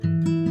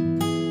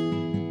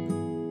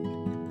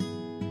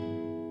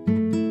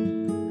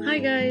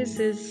guys,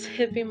 it's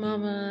Hippie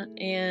Mama,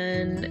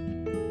 and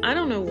I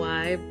don't know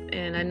why,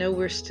 and I know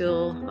we're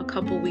still a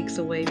couple weeks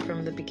away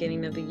from the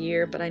beginning of the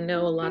year, but I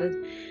know a lot of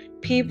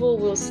people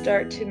will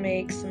start to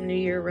make some New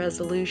Year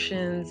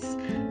resolutions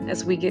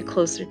as we get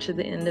closer to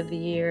the end of the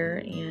year,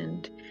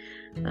 and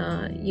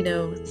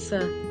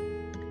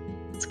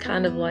it's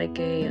kind of like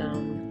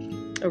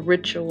a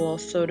ritual,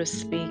 so to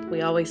speak.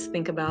 We always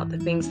think about the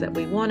things that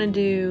we want to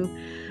do,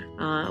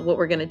 what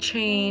we're going to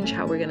change,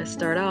 how we're going to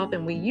start off,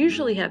 and we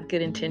usually have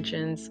good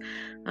intentions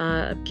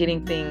of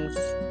getting things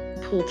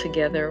pulled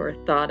together or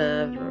thought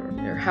of,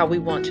 or how we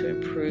want to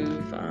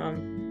improve.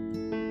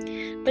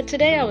 But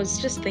today I was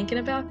just thinking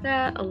about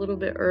that a little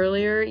bit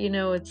earlier.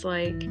 It's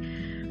like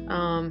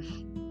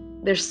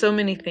there's so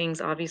many things,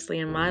 obviously,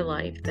 in my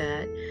life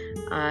that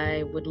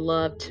I would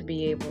love to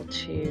be able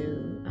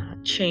to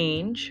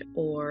change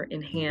or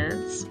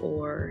enhance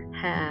or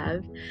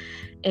have.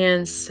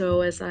 And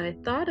so as I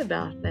thought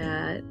about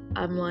that,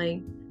 I'm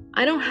like,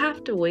 I don't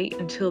have to wait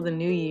until the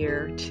new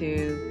year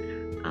to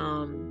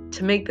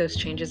make those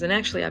changes. And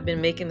actually, I've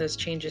been making those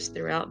changes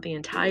throughout the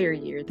entire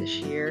year this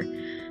year,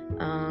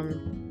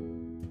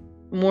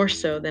 more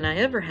so than I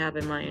ever have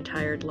in my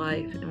entire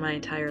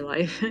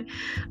life.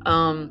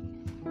 um,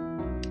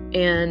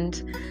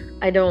 and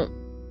I don't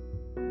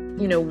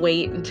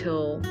wait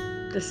until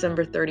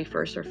December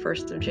 31st or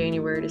 1st of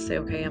January to say,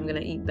 okay, I'm going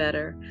to eat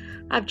better.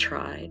 I've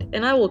tried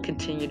and I will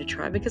continue to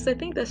try because I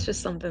think that's just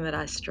something that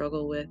I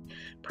struggle with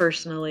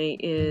personally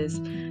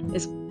is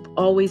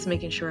always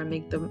making sure I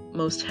make the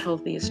most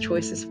healthiest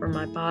choices for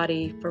my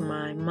body, for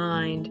my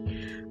mind.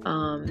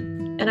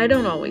 And I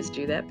don't always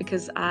do that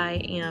because I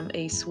am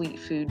a sweet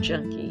food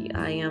junkie.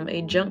 I am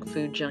a junk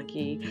food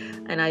junkie,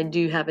 and I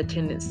do have a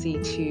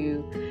tendency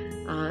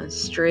to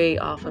stray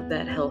off of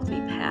that healthy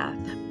path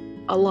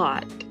a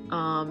lot.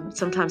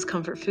 Sometimes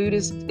comfort food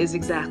is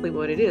exactly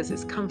what it is.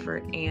 It's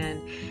comfort,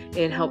 and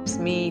it helps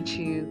me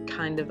to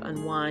kind of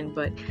unwind.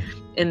 But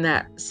in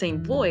that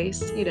same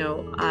voice,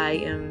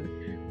 I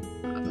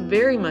am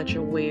very much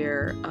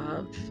aware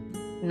of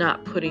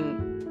not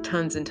putting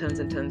tons and tons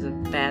and tons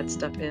of bad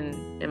stuff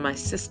in my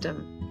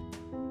system.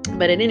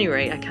 But at any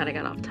rate, I kind of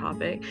got off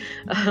topic.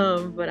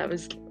 But I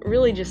was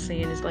really just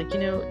saying is like,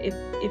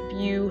 if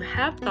you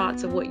have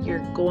thoughts of what you're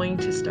going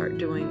to start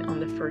doing on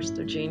the 1st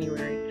of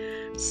January,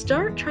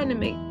 start trying to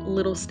make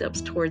little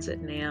steps towards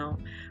it now.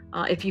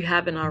 If you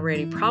haven't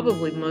already,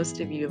 probably most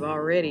of you have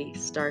already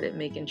started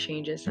making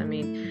changes. I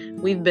mean,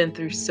 we've been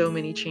through so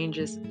many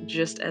changes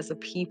just as a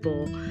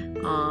people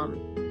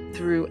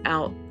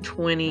throughout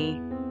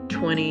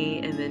 2020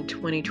 and then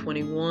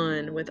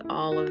 2021 with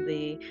all of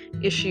the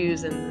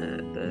issues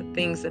and the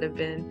things that have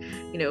been,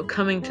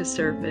 coming to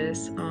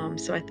surface.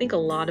 So I think a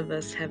lot of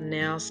us have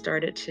now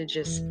started to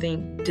just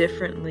think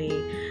differently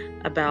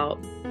about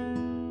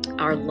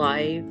our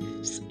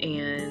lives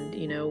and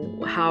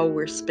how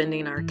we're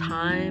spending our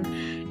time.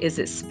 Is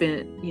it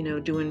spent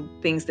doing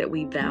things that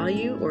we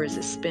value, or is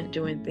it spent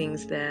doing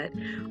things that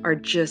are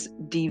just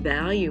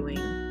devaluing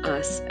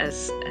us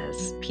as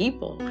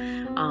people?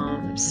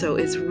 So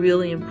it's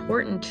really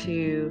important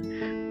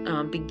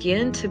to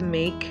begin to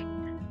make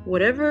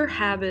whatever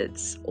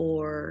habits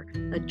or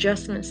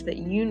adjustments that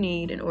you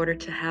need in order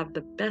to have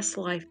the best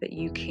life that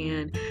you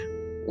can.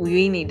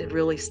 We need to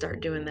really start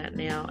doing that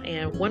now.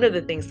 And one of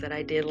the things that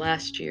I did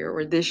last year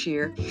or this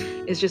year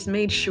is just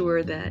made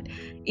sure that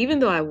even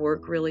though I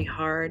work really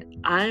hard,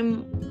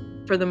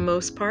 I'm, for the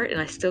most part,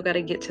 and I still got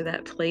to get to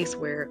that place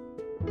where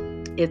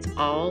it's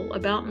all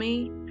about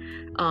me.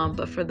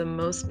 But for the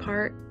most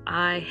part,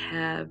 I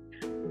have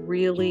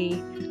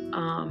really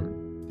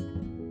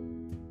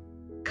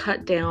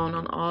cut down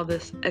on all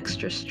this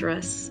extra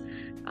stress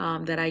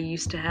that I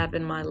used to have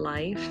in my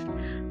life.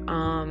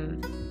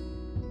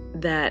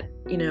 That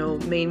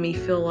made me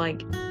feel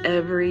like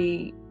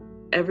every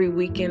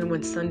weekend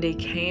when Sunday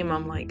came,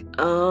 I'm like,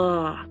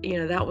 oh,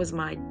 that was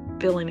my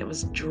feeling. It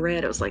was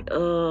dread. It was like,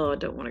 oh, I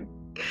don't want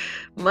to.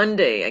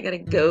 Monday, I gotta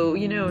go.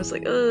 It's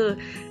like,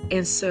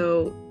 and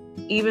so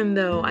even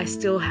though I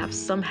still have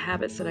some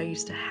habits that I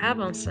used to have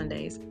on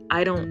Sundays,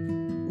 I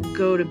don't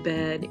go to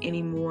bed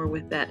anymore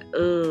with that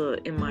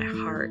in my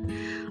heart,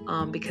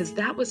 because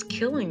that was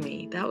killing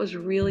me. That was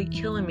really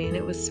killing me, and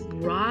it was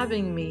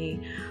robbing me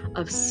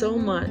of so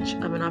much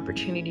of an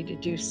opportunity to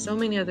do so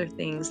many other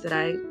things that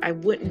I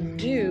wouldn't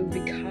do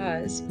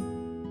because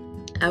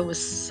I was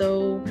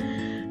so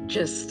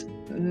just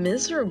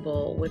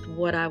miserable with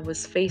what I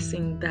was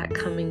facing that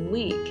coming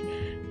week.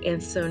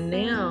 And so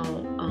now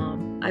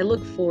I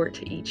look forward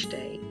to each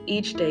day.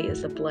 Each day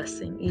is a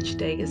blessing. Each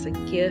day is a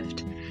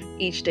gift.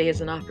 Each day is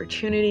an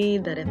opportunity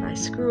that if I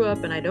screw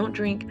up and I don't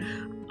drink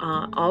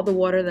all the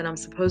water that I'm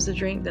supposed to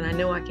drink, then I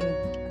know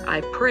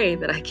I pray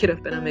that I get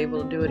up and I'm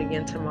able to do it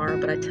again tomorrow.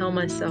 But I tell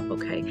myself,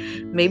 okay,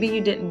 maybe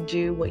you didn't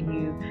do what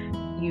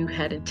you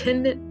had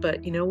intended,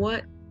 but you know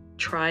what?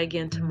 try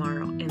again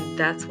tomorrow. And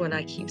that's what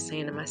I keep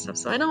saying to myself.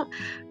 So I don't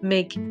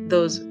make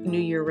those New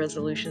Year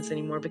resolutions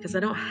anymore because I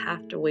don't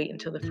have to wait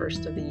until the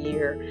first of the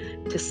year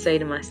to say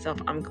to myself,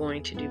 I'm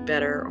going to do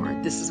better, or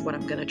this is what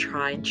I'm going to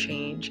try and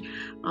change.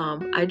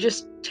 I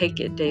just take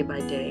it day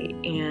by day.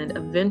 And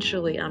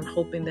eventually, I'm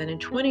hoping that in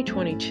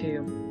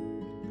 2022,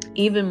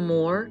 even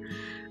more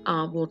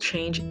will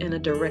change in a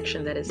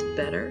direction that is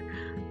better.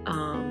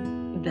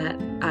 That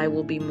I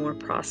will be more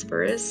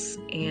prosperous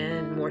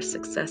and more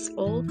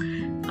successful.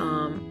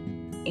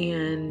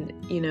 And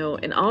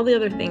all the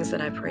other things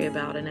that I pray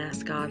about and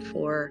ask God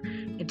for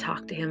and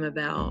talk to Him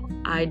about,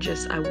 I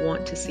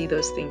want to see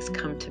those things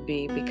come to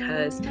be,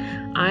 because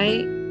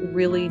I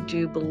really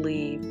do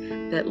believe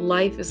that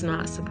life is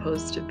not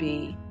supposed to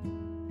be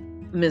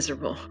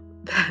miserable.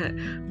 That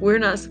we're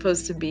not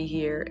supposed to be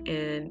here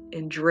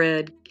and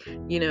dread,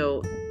 you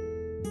know,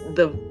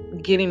 the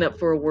getting up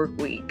for a work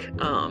week.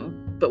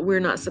 But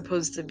we're not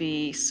supposed to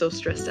be so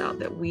stressed out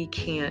that we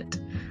can't,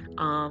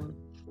 um,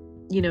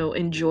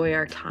 enjoy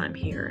our time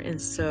here.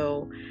 And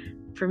so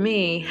for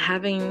me,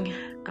 having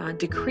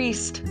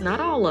decreased, not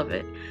all of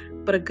it,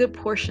 but a good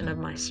portion of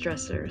my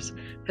stressors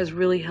has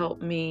really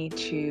helped me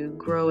to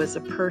grow as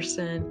a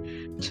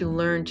person, to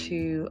learn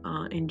to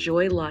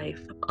enjoy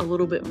life a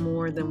little bit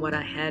more than what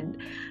I had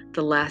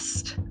the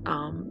last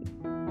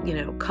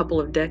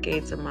couple of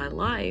decades of my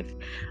life.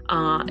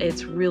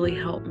 It's really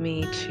helped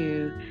me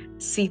to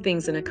see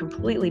things in a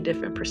completely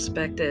different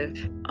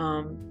perspective.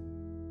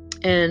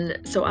 And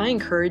so I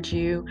encourage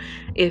you,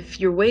 if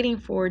you're waiting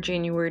for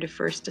January the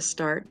 1st to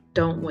start,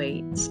 don't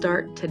wait.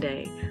 Start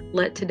today.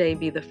 Let today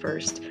be the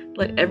first.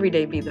 Let every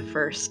day be the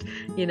first,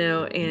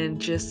 and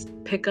just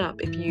pick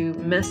up. If you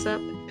mess up,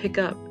 pick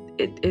up.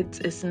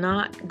 It's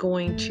not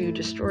going to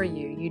destroy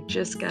you. You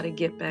just got to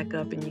get back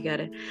up, and you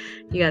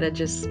gotta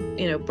just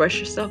brush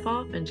yourself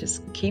off and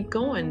just keep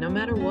going, no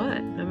matter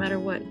what.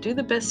 Do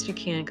the best you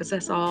can, because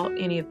that's all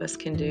any of us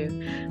can do.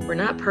 We're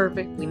not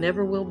perfect. We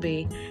never will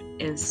be.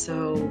 And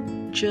so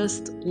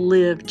just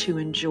live to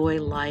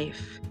enjoy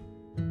life.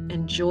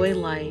 Enjoy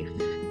life.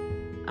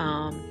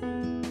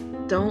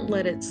 Don't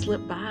let it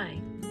slip by.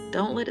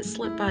 Don't let it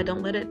slip by.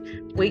 Don't let it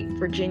wait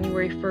for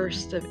January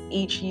 1st of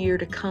each year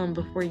to come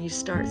before you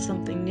start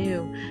something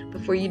new,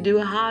 before you do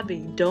a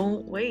hobby.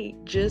 Don't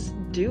wait. Just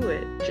do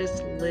it.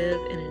 Just live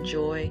and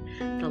enjoy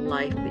the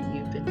life that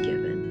you've been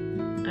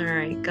given. All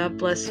right. God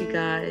bless you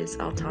guys.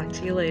 I'll talk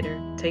to you later.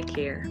 Take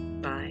care.